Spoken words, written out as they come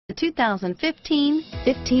The 2015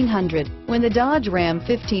 1500. When the Dodge Ram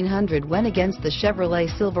 1500 went against the Chevrolet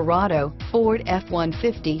Silverado, Ford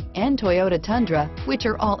F-150, and Toyota Tundra, which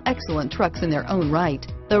are all excellent trucks in their own right,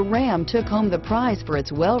 the Ram took home the prize for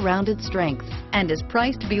its well-rounded strengths and is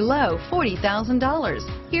priced below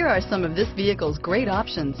 $40,000. Here are some of this vehicle's great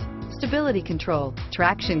options: stability control,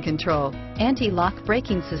 traction control, anti-lock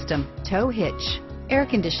braking system, tow hitch, air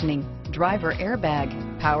conditioning, driver airbag,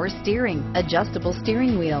 power steering, adjustable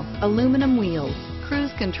steering wheel, aluminum wheels,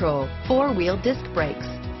 cruise control, four-wheel disc brakes,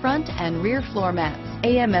 front and rear floor mats,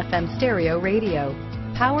 AM/FM stereo radio,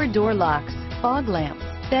 power door locks, fog lamps,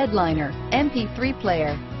 bed liner, MP3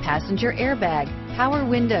 player, passenger airbag, power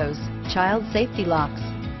windows, child safety locks.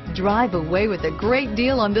 Drive away with a great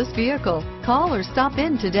deal on this vehicle. Call or stop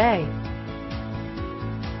in today.